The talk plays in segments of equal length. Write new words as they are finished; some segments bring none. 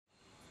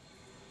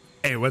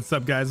Hey, what's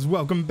up, guys?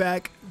 Welcome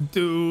back.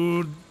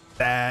 Dude,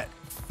 that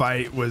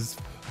fight was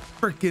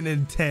freaking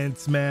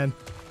intense, man.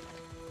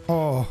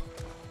 Oh,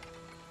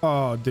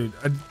 dude,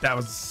 that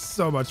was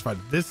so much fun.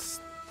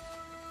 This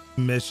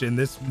mission,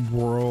 this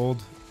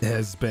world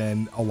has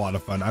been a lot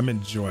of fun. I'm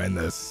enjoying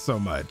this so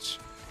much.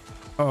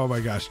 Oh my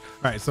gosh.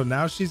 All right, so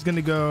now she's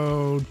gonna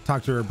go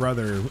talk to her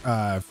brother,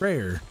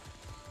 Freyr,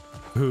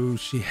 who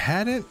she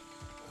hadn't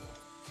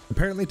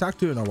apparently talked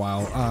to in a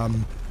while.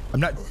 I'm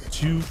not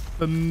too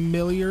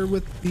familiar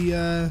with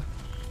the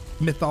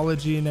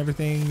mythology and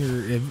everything,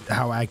 or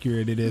how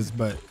accurate it is,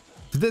 but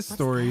this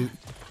story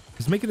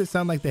is making it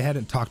sound like they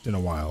hadn't talked in a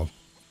while.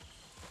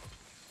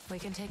 We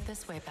can take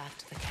this way back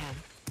to the camp.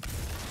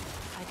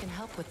 I can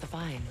help with the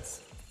vines.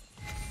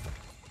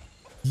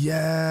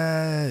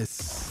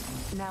 Yes.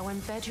 Now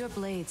embed your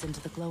blades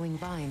into the glowing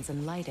vines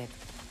and light it.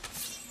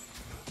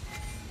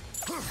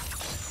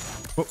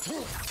 Oh.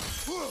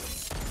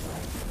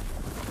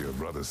 Your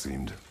brother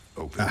seemed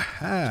open to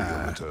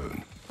your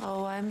return.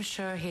 Oh, I'm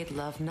sure he'd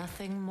love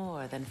nothing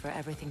more than for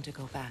everything to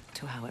go back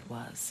to how it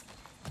was,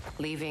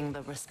 leaving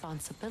the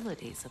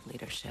responsibilities of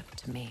leadership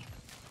to me.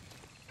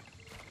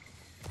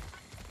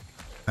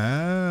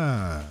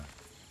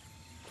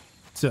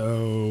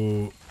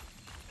 So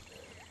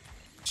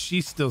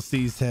she still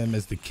sees him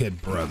as the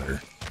kid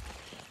brother.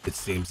 It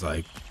seems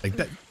like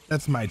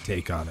that's my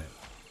take on it.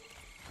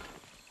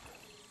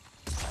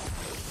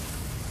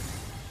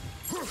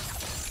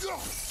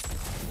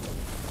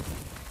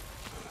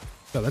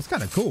 So that's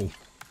kind of cool.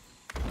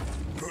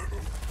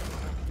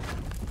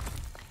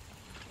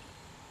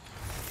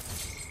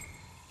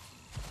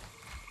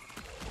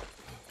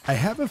 I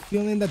have a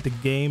feeling that the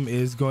game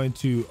is going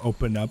to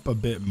open up a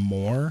bit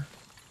more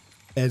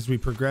as we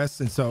progress,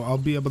 and so I'll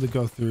be able to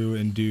go through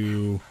and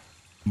do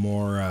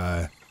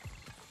more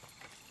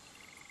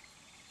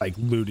like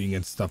looting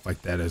and stuff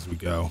like that as we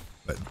go.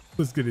 But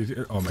let's get it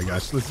here. Oh my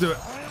gosh, let's do it.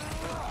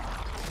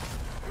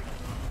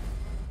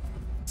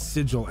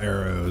 Sigil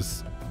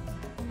arrows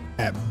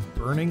at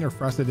burning or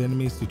frosted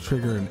enemies to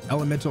trigger an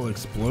elemental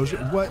explosion.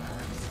 What?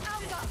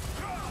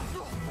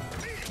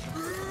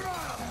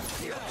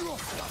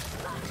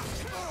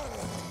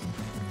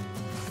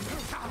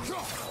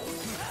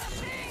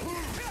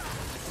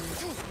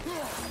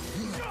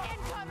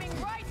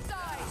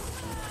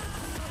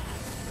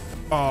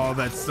 Oh,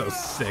 that's so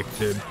sick,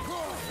 dude.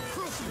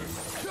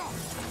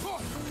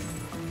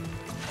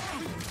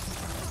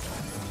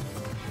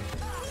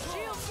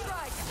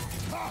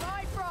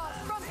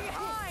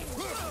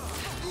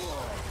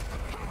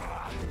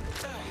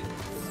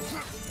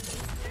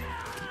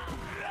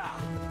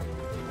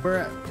 Where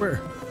at?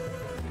 Where?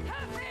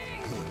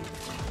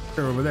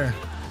 They're over there.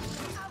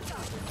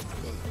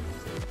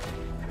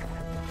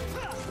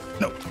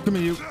 No, come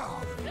here, you.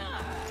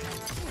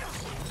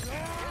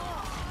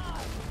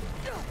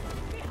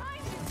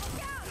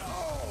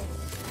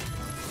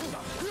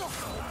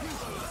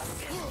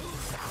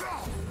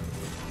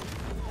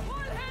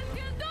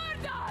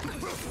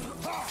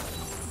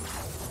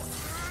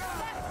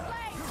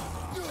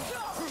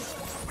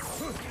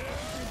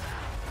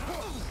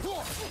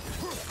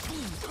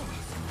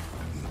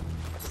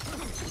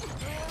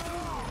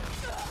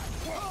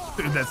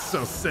 Dude, that's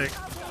so sick.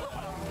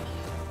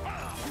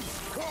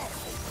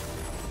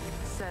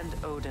 Send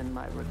Odin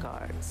my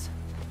regards.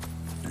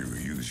 You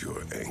use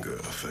your anger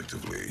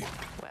effectively.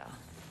 Well,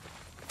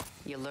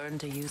 you learn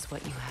to use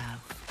what you have.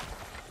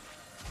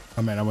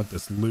 Oh man, I want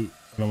this loot.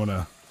 I don't want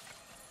to.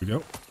 Here we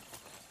go.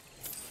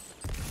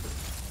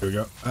 Here we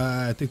go.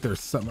 I think there's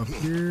something up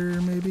here,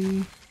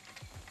 maybe.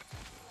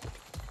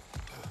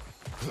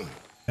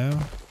 No.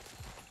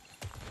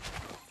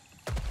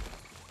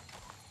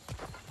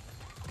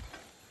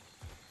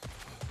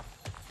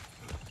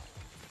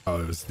 Oh,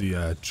 it was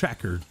the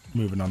tracker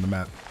moving on the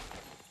map.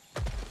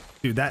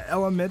 Dude, that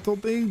elemental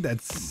thing,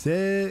 that's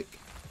sick.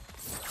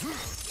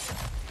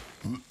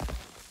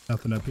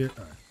 Nothing up here.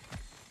 All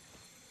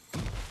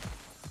right.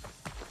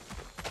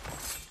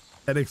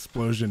 That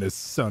explosion is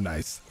so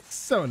nice.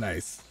 So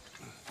nice.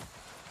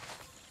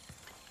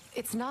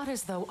 It's not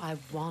as though I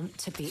want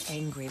to be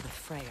angry with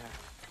Freyr.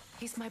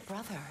 He's my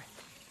brother.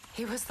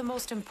 He was the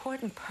most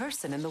important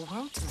person in the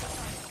world to me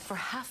for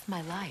half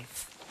my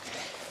life.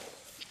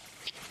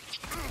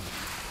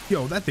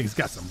 Yo, that thing's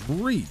got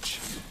some reach.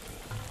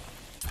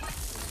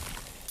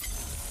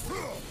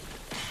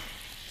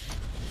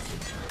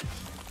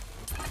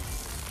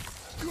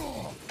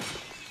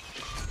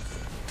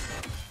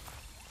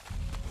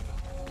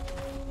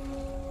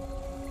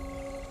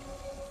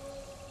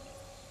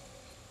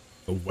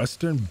 The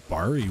Western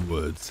Barry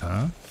Woods,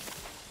 huh?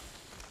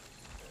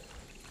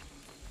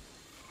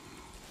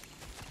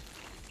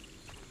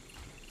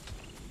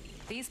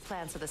 These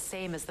plants are the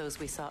same as those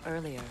we saw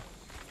earlier.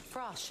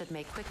 Frost should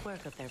make quick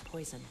work of their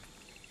poison.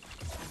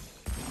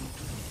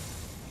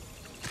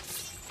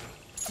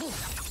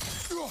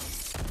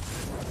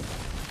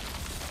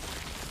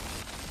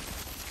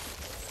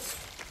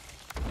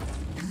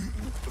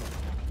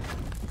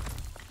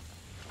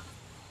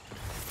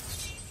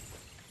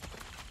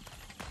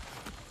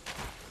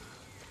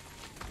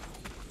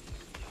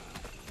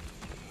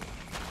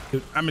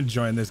 Dude, I'm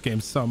enjoying this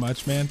game so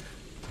much, man.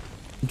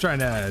 I'm trying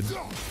to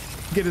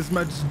get as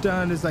much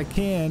done as I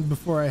can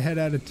before I head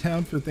out of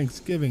town for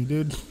Thanksgiving,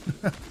 dude.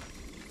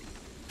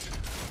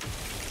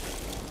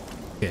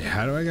 Okay,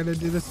 how do I gotta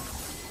do this?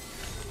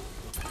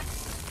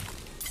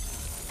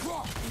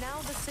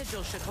 Now the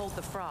sigil should hold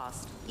the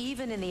frost,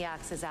 even in the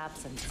axe's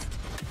absence.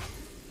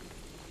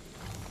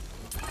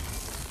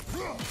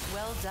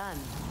 Well done.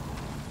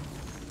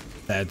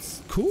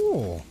 That's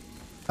cool.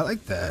 I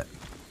like that.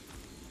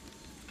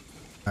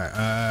 All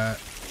right,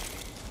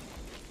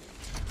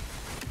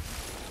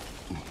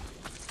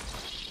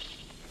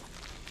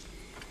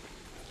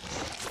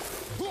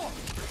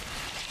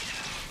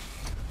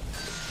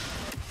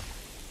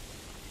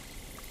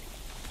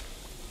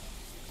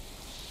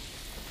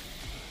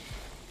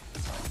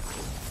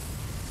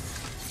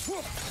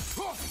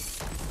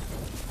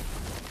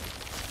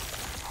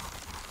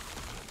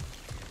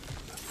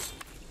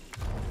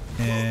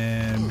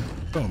 and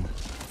boom.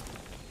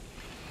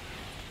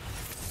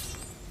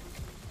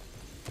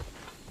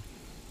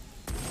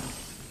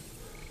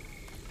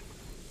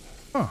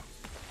 Huh.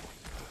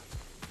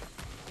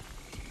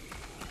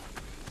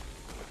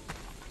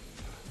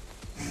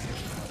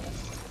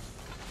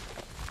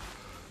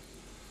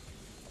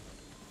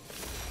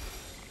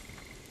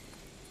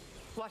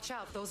 Watch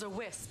out, those are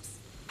wisps.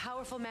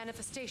 Powerful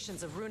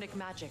manifestations of runic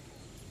magic.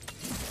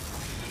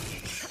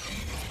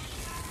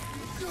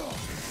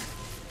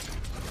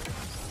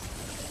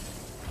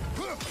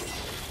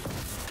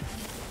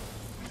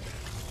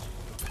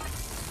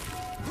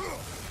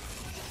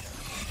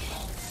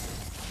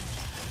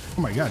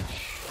 Oh my god.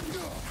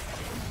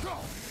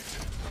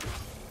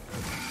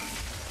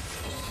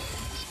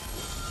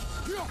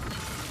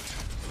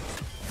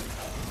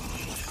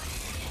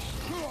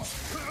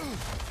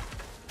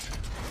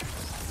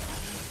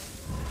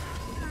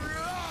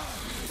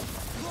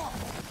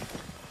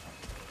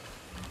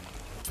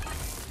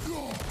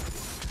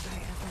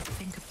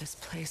 Think of this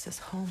place as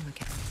home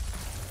again.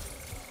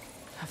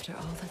 After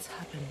all that's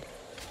happened.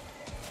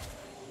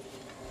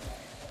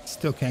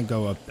 Still can't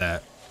go up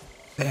that.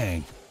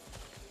 Dang.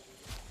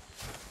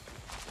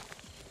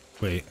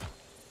 Wait,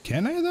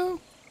 can I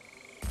though?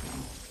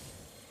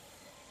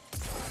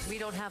 We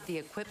don't have the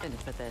equipment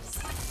for this.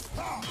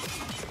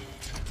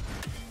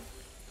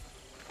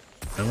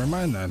 Never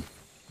mind then.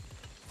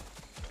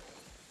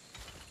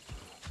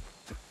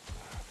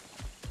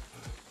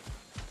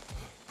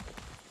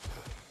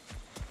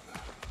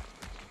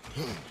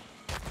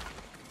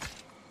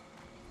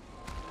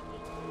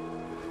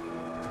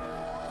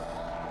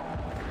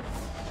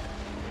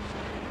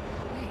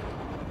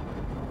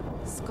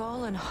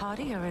 Skull and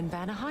Hadi are in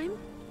Vanaheim?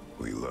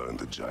 We learned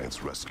the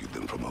giants rescued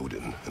them from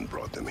Odin and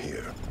brought them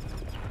here.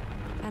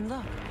 And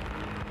look,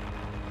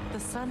 the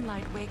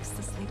sunlight wakes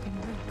the sleeping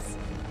roots.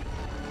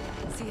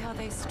 See how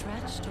they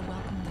stretch to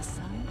welcome the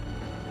sun?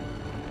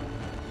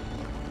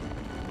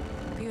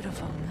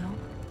 Beautiful, no?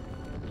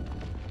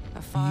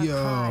 A far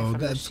cry from the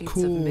that's sheets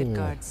cool. of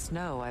Midgard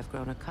snow I've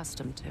grown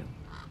accustomed to.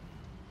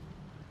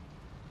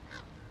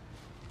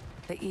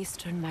 The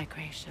Eastern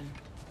Migration.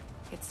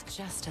 It's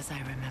just as I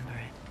remember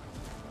it.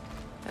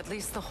 At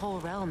least the whole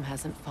realm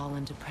hasn't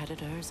fallen to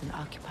predators and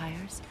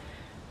occupiers.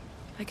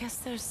 I guess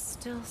there's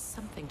still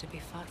something to be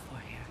fought for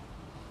here.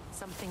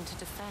 Something to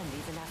defend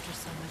even after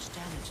so much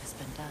damage has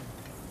been done.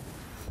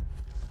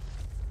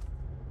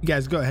 You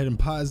guys go ahead and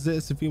pause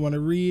this if you want to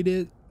read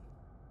it.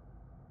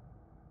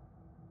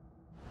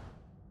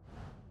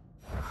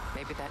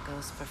 Maybe that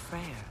goes for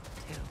Freyr,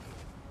 too.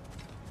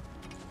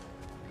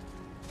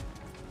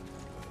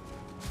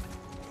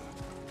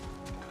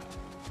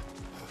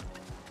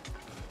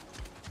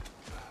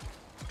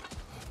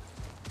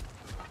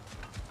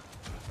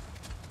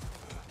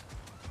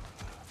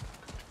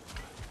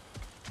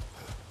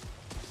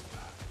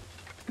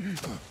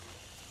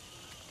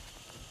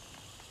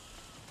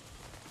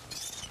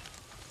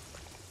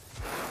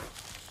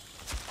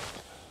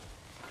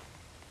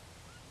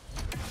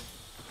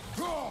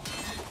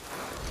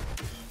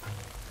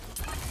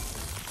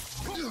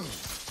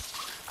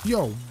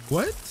 Yo,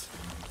 what?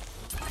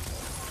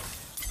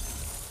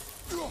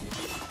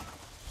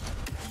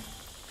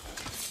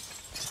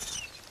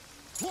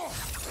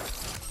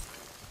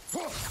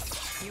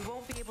 You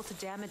won't be able to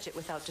damage it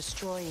without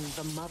destroying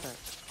the mother.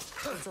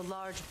 It's a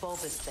large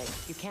bulbous thing.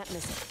 You can't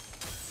miss it.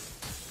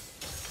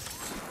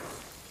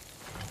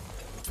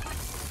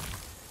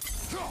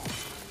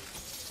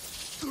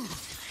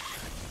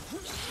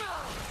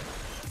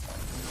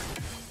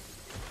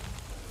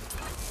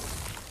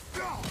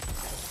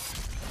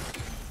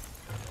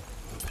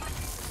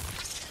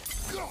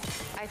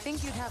 I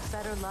think you'd have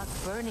better luck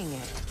burning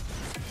it.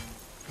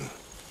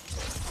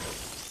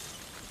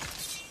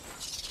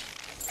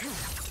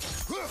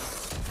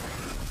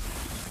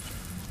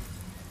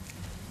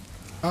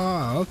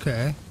 Oh,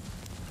 okay.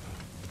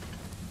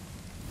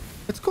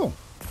 It's cool.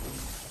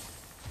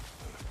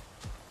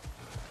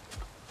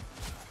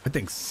 That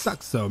thing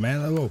sucks though,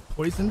 man. That little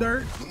poison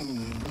dart. I'll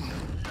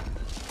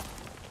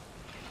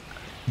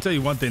tell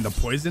you one thing, the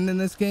poison in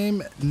this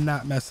game,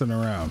 not messing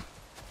around.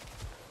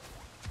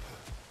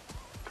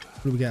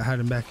 What do we got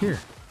hiding back here?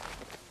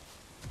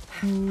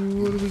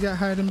 What do we got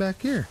hiding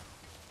back here?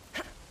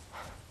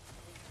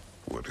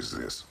 What is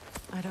this?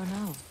 I don't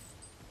know.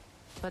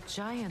 But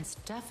giants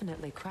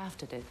definitely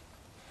crafted it.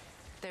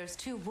 There's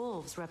 2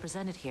 wolves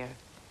represented here.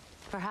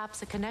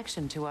 Perhaps a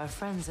connection to our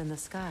friends in the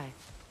sky.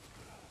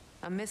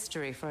 A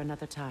mystery for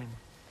another time.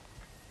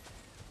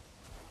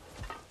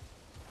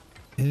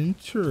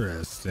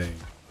 Interesting.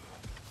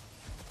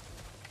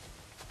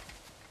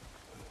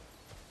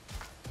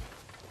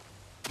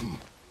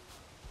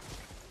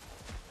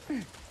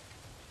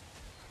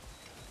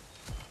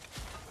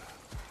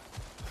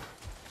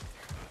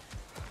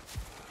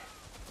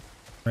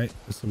 Right,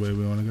 that's the way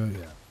we want to go.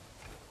 Yeah.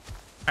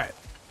 All right,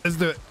 let's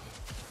do it.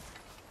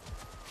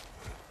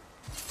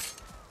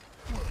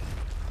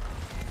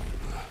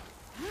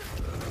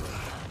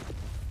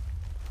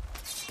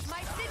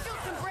 My sigil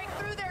can break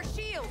through their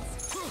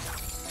shields.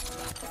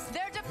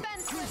 They're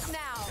defenseless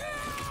now.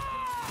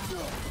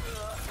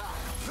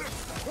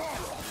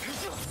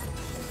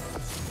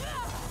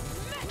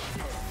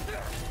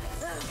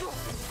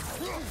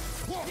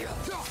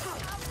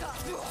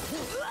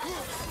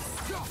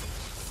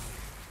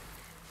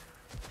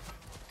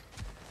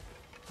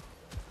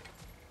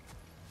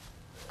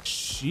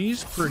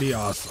 She's pretty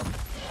awesome.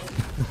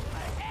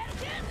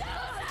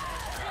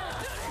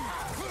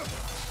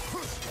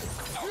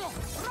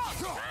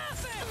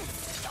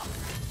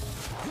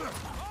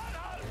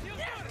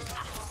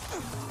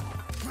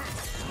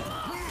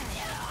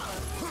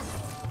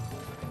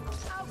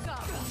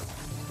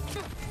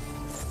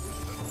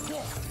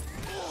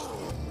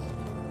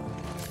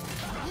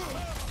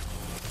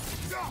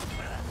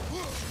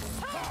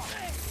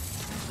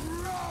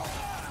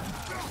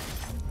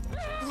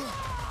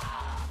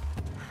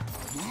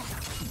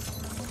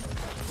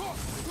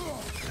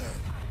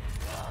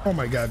 Oh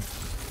my god.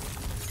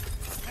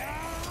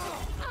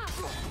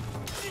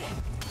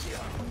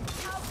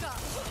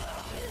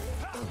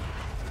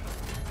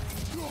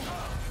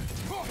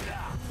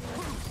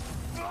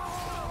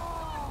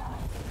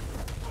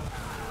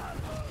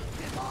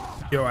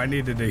 Yo, I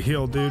needed to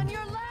heal, dude.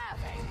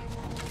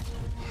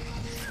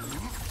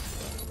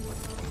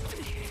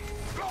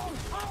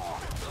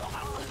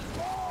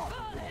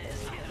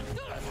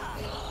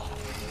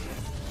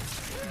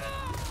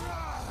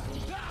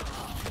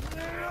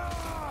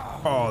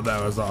 Oh,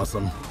 that was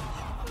awesome.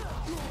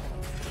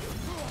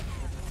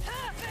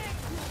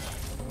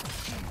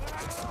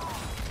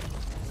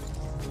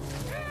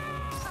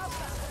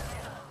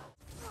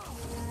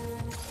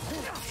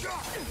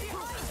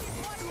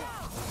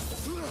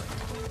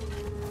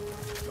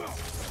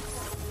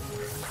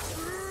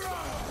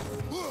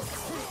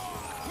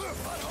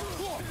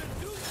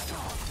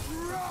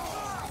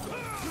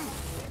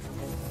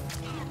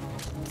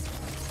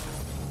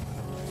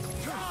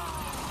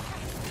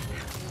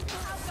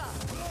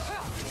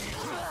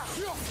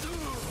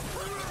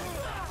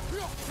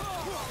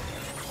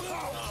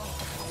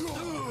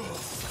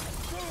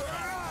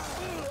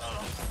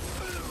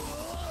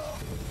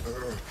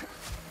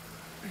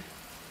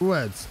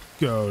 Let's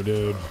go,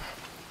 dude.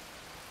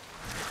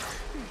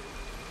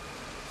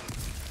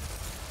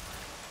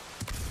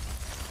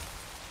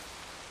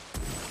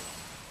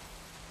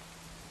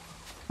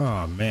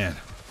 Oh man,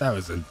 that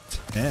was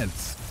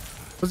intense.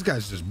 Those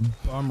guys just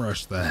bum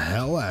rushed the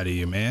hell out of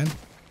you, man.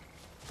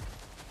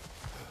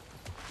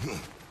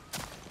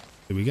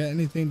 Did we get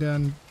anything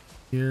down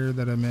here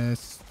that I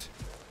missed?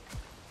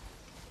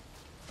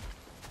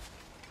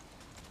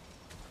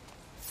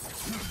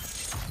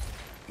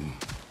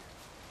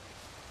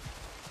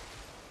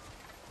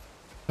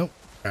 Nope.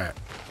 All right.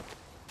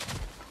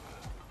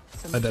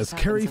 Let us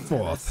carry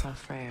forth.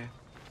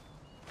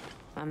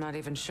 I'm not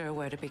even sure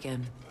where to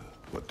begin.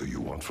 What do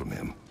you want from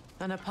him?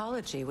 An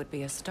apology would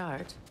be a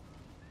start.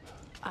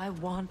 I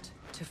want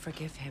to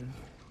forgive him.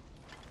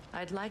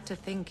 I'd like to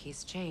think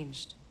he's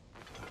changed.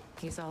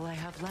 He's all I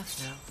have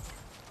left now.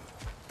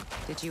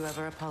 Did you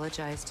ever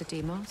apologize to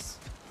Deimos?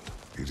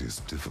 It is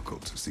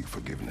difficult to seek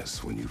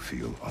forgiveness when you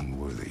feel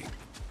unworthy.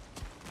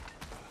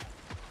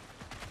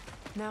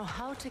 Now,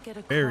 how to get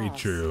across? Very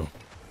true.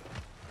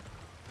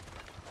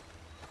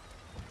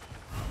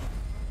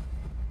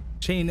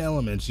 Chain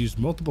elements use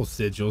multiple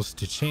sigils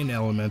to chain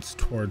elements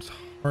towards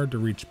hard to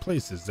reach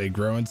places. They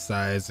grow in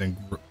size and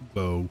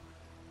grow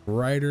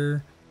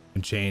brighter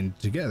and chained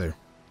together,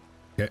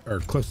 or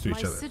close to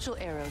each other. My sigil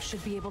arrow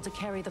should be able to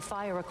carry the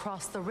fire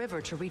across the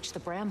river to reach the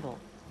bramble.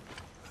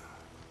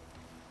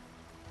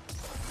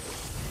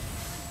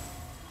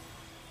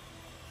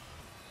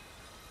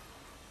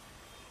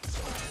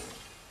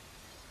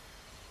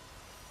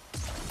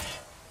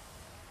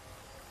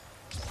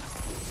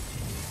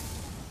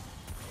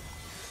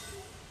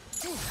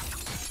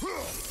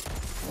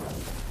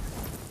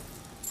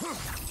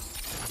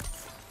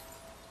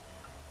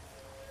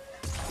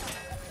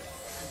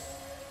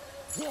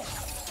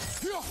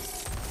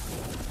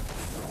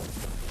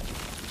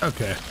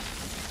 Okay.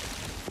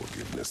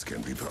 Forgiveness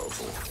can be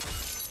powerful,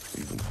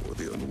 even for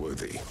the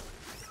unworthy.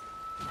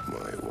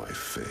 My wife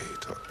Faye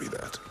taught me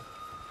that.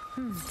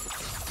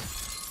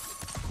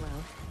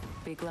 Well,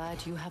 be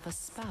glad you have a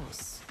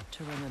spouse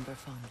to remember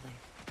fondly.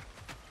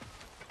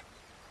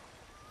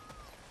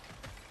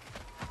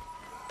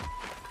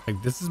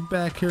 Like, this is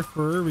back here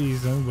for a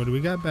reason. What do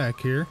we got back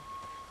here?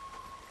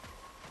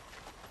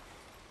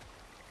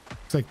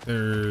 Looks like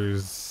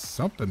there's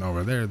something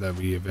over there that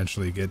we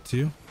eventually get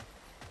to.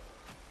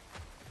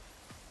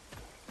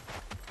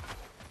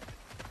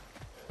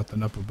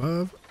 Nothing up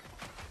above.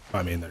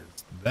 I mean, there's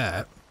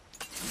that.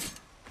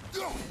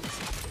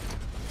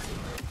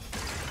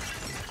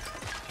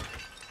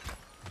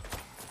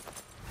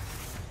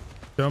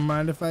 Don't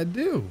mind if I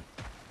do.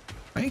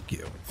 Thank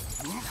you.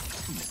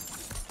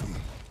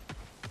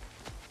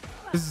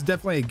 This is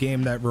definitely a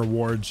game that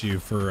rewards you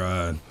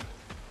for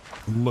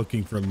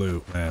looking for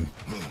loot, man.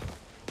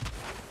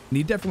 And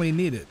you definitely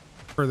need it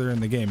further in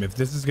the game. If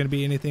this is going to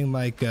be anything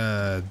like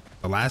the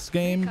last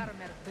game,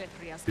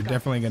 you're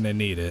definitely going to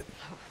need it.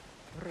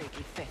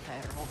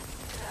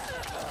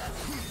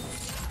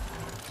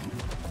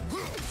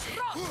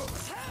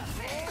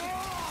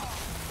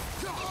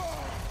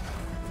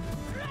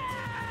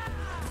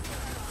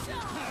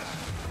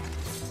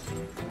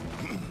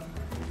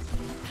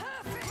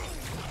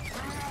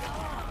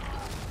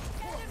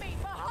 Enemy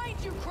behind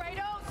you,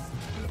 Kratos!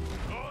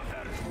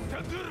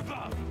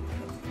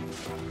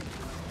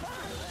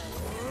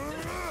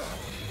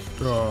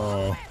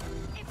 Oh.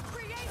 It's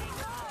creating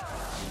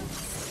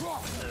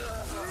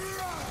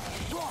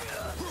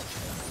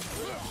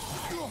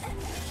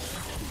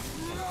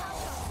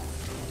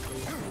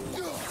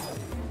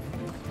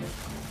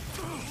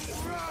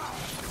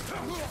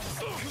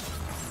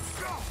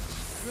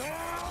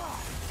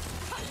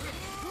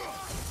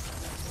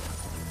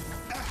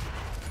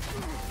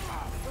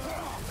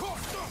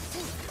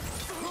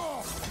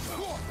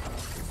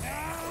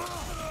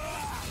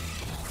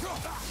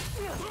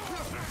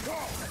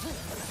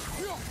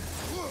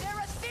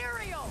They're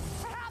ethereal!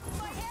 Perhaps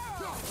my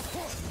arrow!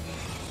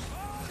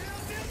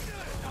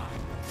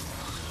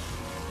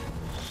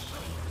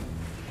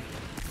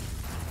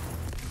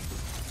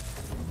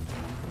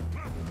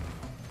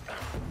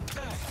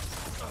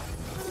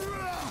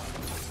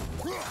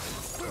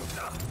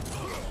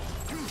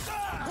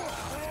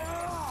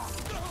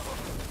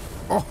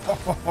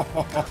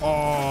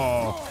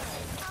 Oh.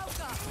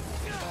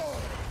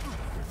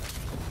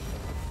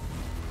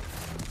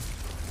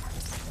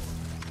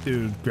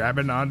 Dude,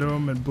 grabbing onto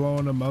him and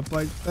blowing him up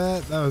like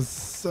that, that was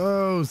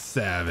so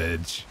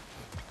savage.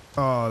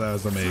 Oh, that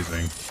was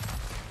amazing.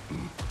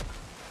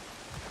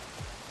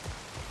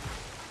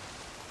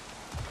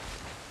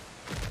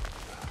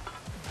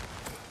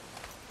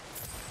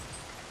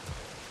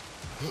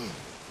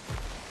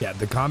 Yeah,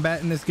 the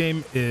combat in this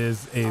game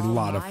is a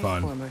lot of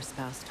fun. My former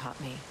spouse taught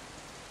me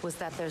was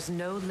that there's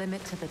no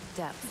limit to the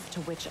depth to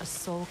which a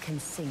soul can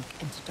sink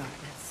into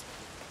darkness.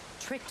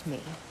 Tricked me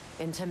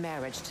into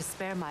marriage to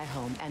spare my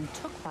home and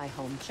took my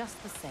home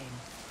just the same.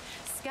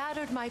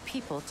 Scattered my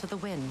people to the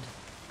wind.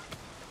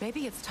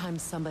 Maybe it's time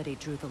somebody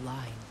drew the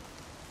line.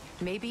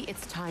 Maybe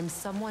it's time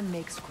someone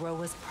makes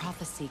Groa's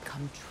prophecy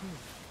come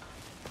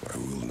true. I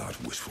will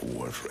not wish for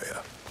war,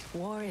 Freya.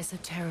 War is a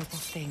terrible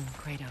thing,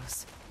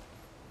 Kratos.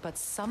 But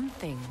some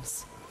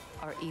things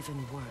are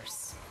even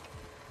worse.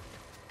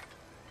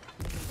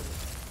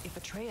 If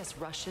Atreus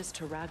rushes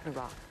to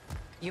Ragnarok,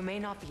 you may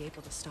not be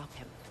able to stop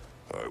him.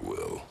 I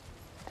will.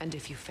 And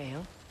if you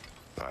fail?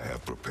 I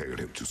have prepared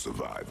him to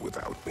survive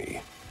without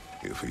me,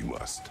 if he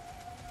must.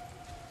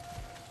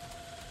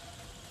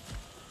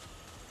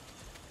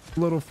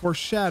 Little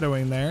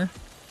foreshadowing there.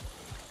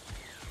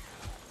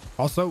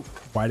 Also,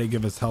 why did it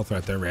give us health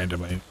right there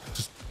randomly?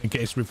 Just in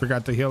case we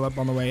forgot to heal up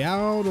on the way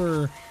out,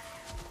 or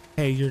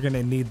hey, you're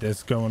gonna need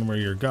this going where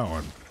you're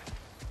going.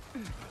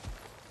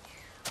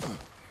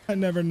 I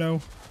never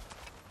know.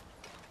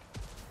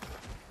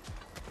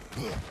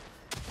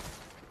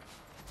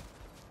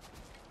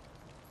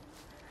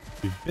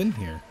 We've been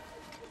here.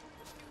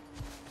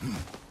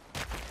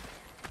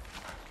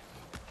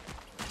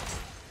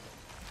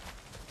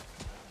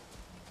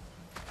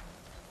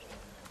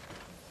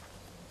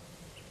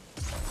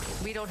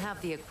 We don't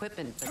have the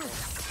equipment for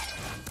this.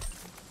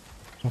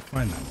 We'll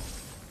find them.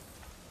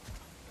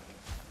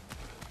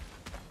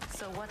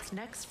 So what's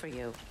next for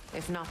you,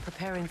 if not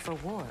preparing for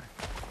war?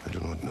 I do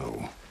not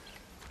know,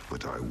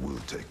 but I will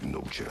take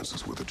no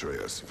chances with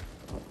Atreus.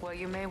 Well,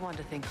 you may want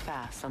to think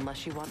fast,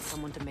 unless you want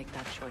someone to make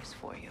that choice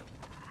for you.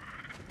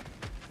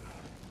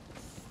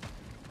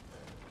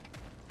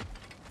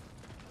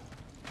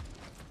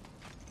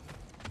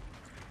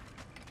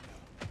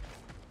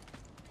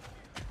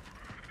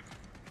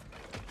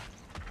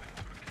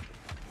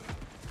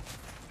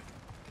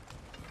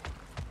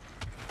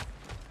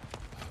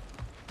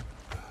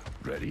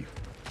 Ready?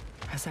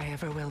 As I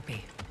ever will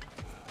be.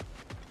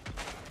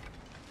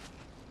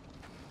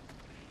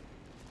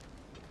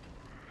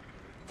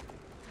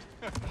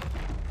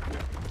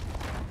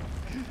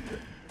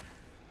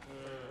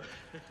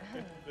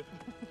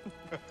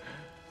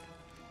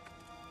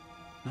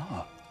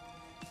 No.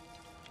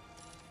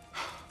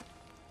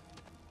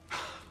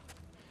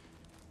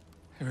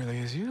 It really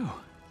is you.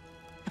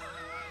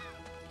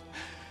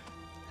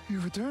 You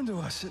returned to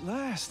us at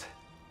last.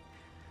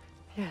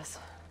 Yes.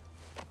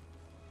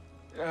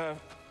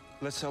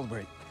 Let's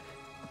celebrate.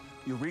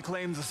 You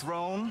reclaim the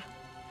throne.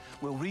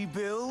 We'll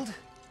rebuild.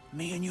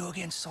 Me and you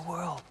against the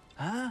world.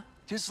 Huh?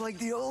 Just like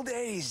the old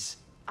days.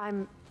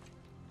 I'm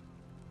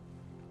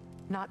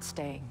not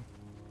staying.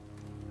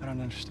 I don't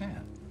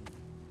understand.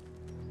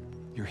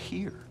 You're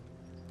here.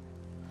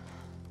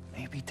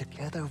 Maybe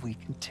together we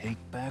can take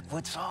back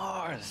what's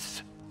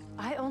ours.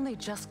 I only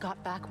just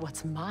got back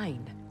what's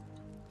mine.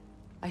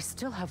 I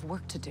still have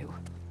work to do.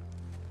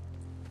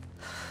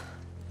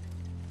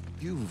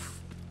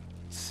 You've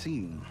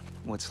seen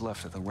what's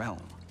left of the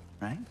realm,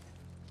 right?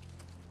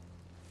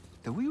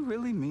 Do we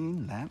really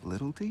mean that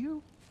little to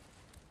you?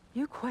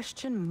 You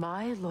question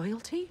my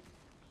loyalty?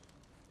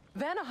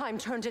 Vanaheim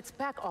turned its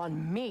back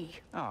on me.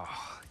 Oh,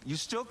 you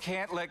still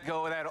can't let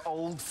go of that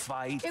old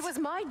fight? It was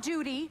my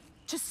duty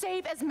to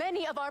save as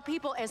many of our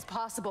people as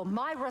possible.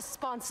 My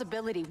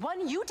responsibility.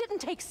 One you didn't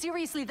take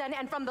seriously then,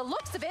 and from the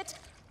looks of it,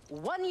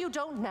 one you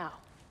don't now.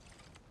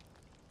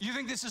 You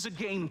think this is a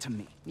game to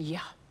me? Yeah.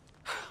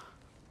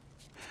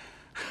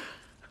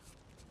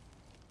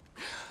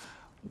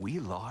 We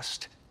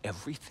lost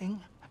everything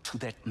to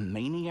that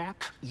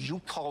maniac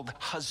you called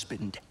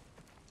husband.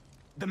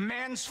 The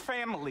man's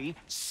family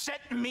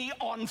set me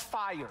on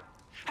fire.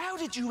 How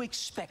did you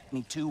expect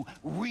me to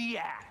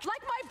react?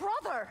 Like my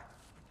brother!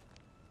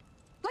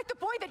 Like the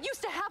boy that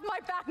used to have my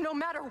back no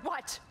matter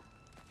what!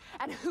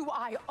 And who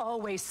I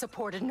always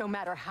supported no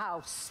matter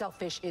how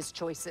selfish his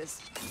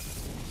choices.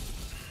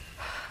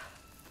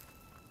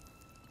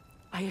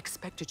 I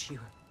expected you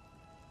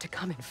to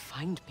come and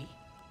find me.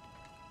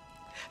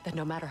 That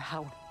no matter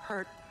how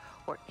hurt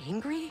or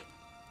angry,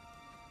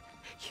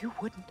 you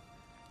wouldn't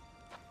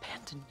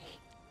abandon me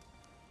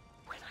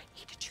when I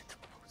needed you the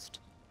most.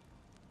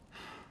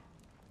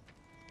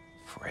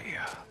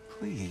 Freya,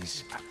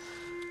 please.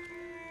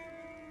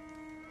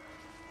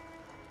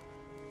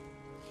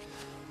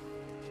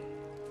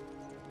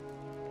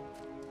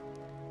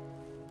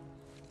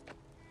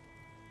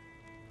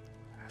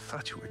 I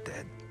thought you were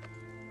dead.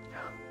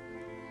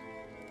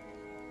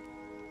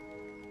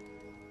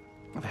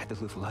 I've had to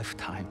live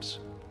lifetimes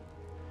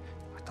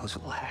with those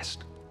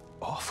last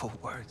awful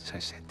words I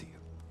said to you.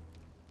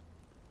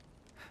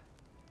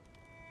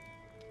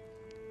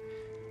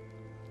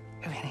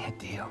 Have any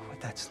idea what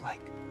that's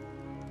like?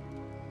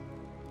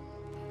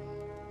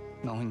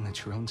 Knowing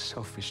that your own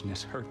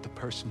selfishness hurt the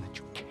person that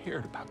you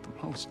cared about the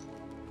most.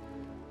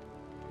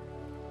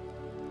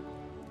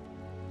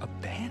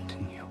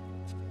 Abandon you.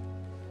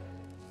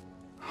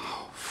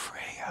 Oh,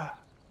 Freya.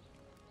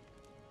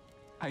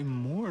 I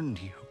mourned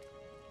you.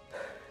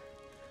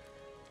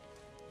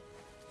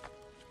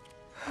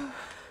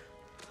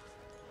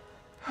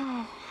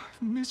 Oh,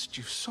 I've missed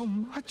you so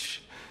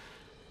much.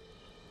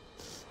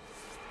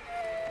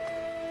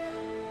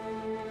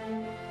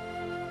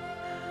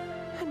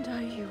 And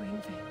I, you,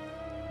 Yngvi.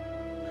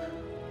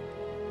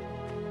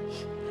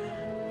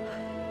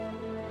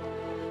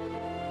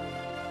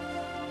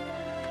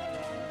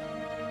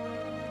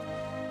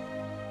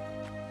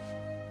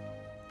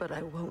 But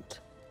I won't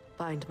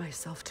bind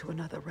myself to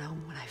another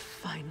realm when I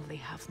finally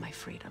have my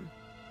freedom.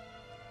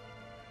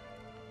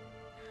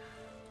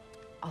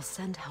 I'll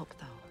send help,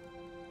 though.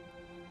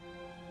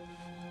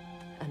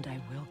 And I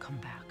will come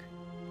back.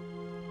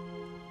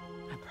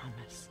 I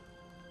promise.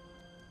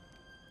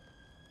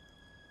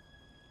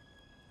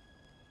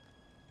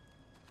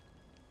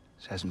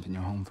 This hasn't been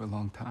your home for a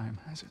long time,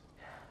 has it?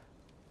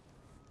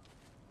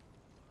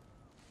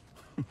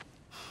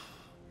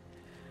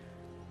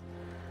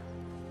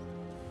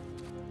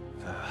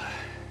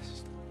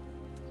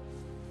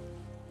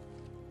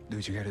 Do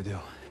what you gotta do.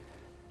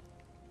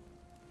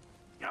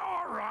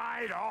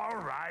 All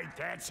right,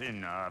 that's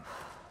enough.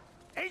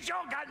 Ain't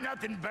y'all got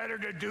nothing better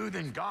to do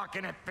than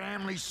gawking at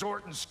family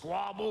sorting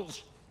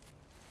squabbles?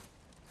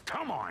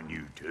 Come on,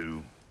 you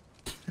two.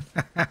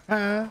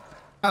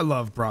 I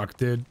love Brock,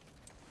 dude.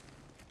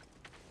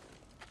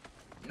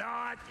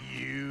 Not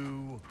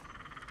you.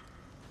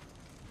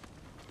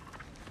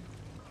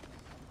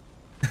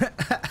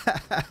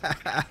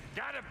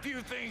 Got a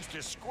few things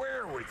to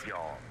square with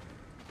y'all.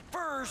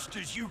 First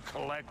is you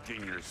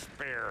collecting your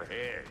spare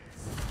heads.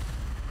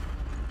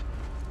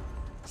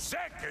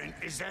 Second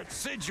is that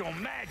sigil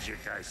magic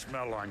I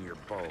smell on your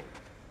bow.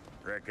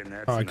 Reckon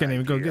that's Oh, I can't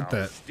even go get I'll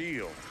that.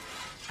 steal.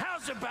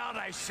 How's about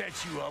I set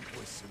you up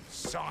with some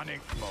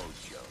sonic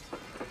mojo?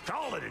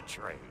 Call it a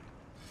trade.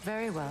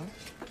 Very well.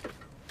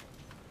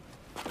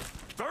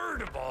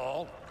 Third of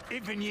all,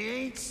 if you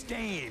ain't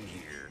staying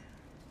here,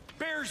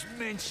 bears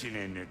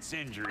mentioning that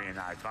Sindri and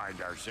I find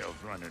ourselves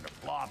running a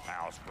flop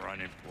house for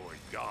unemployed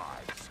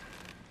gods.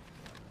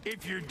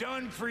 If you're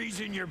done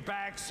freezing your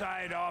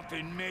backside off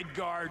in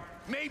Midgard,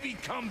 maybe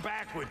come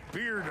back with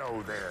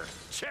Beardo there.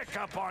 Check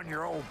up on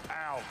your old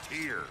pal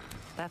Tyr.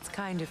 That's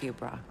kind of you,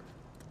 Brock.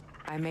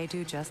 I may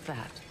do just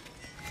that.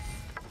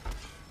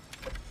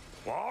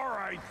 Well, all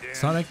right then.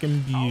 Sonic I'll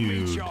meet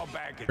imbued. y'all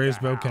back at Raise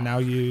the bow can now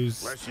house.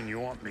 use. Unless you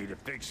want me to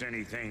fix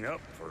anything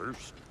up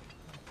first.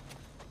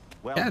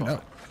 Well Yeah, done.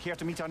 no. Here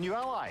to meet our new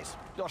allies,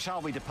 or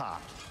shall we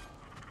depart?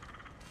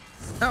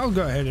 I'll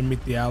go ahead and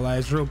meet the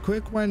allies real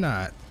quick. Why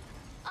not?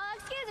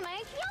 Excuse me,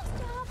 can you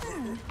stop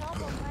and pop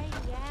a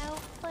radio,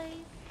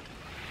 please?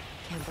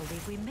 Can't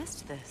believe we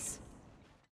missed this.